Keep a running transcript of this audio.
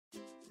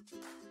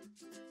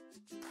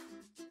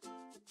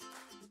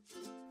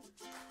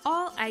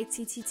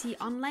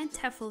ITTT online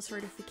TEFL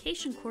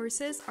certification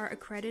courses are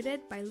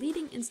accredited by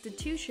leading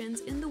institutions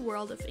in the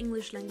world of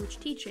English language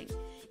teaching,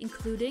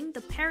 including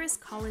the Paris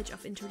College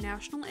of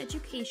International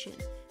Education,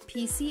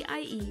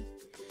 PCIE.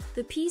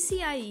 The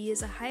PCIE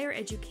is a higher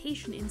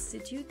education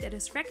institute that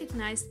is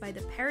recognized by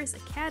the Paris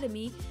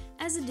Academy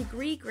as a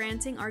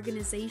degree-granting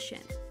organization.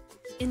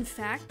 In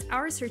fact,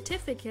 our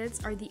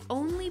certificates are the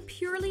only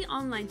purely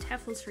online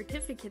TEFL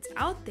certificates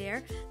out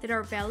there that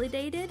are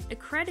validated,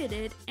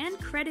 accredited, and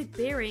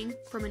credit-bearing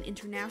from an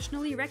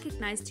internationally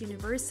recognized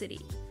university.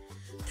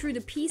 Through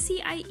the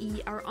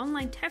PCIE, our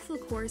online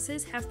TEFL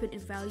courses have been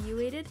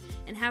evaluated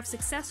and have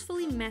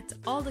successfully met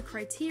all the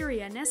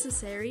criteria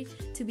necessary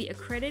to be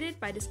accredited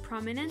by this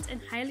prominent and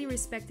highly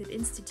respected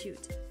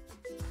institute.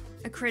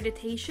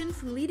 Accreditation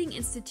from leading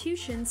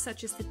institutions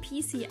such as the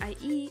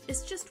PCIE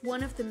is just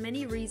one of the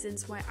many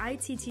reasons why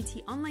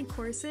ITTT online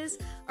courses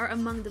are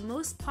among the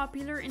most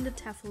popular in the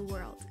TEFL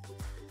world.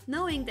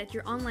 Knowing that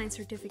your online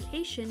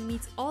certification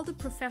meets all the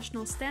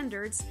professional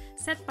standards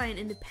set by an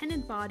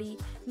independent body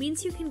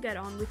means you can get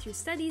on with your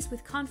studies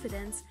with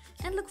confidence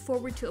and look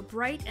forward to a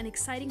bright and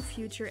exciting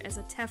future as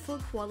a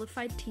TEFL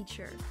qualified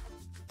teacher.